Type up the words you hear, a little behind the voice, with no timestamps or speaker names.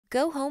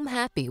Go home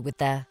happy with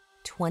the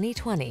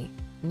 2020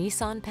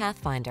 Nissan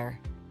Pathfinder.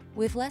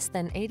 With less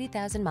than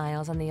 80,000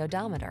 miles on the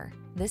odometer,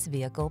 this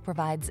vehicle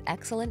provides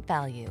excellent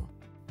value.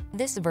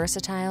 This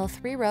versatile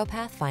three-row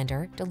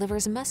Pathfinder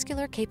delivers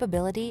muscular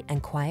capability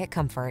and quiet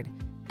comfort.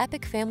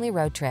 Epic family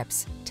road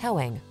trips,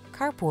 towing,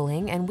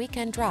 carpooling, and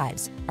weekend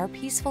drives are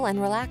peaceful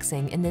and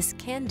relaxing in this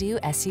can-do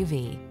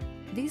SUV.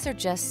 These are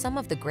just some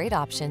of the great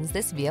options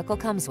this vehicle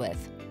comes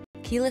with: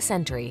 keyless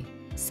entry,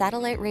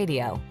 satellite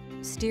radio,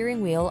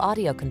 steering wheel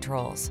audio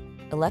controls,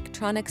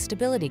 electronic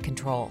stability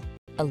control,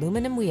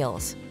 aluminum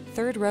wheels,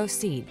 third-row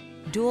seat,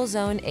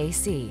 dual-zone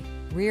AC,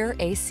 rear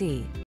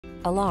AC,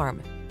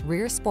 alarm,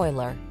 rear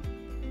spoiler.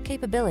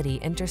 Capability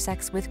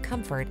intersects with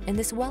comfort in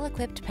this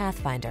well-equipped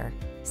Pathfinder.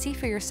 See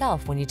for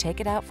yourself when you take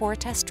it out for a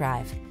test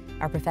drive.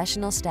 Our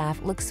professional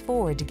staff looks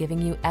forward to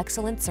giving you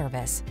excellent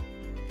service.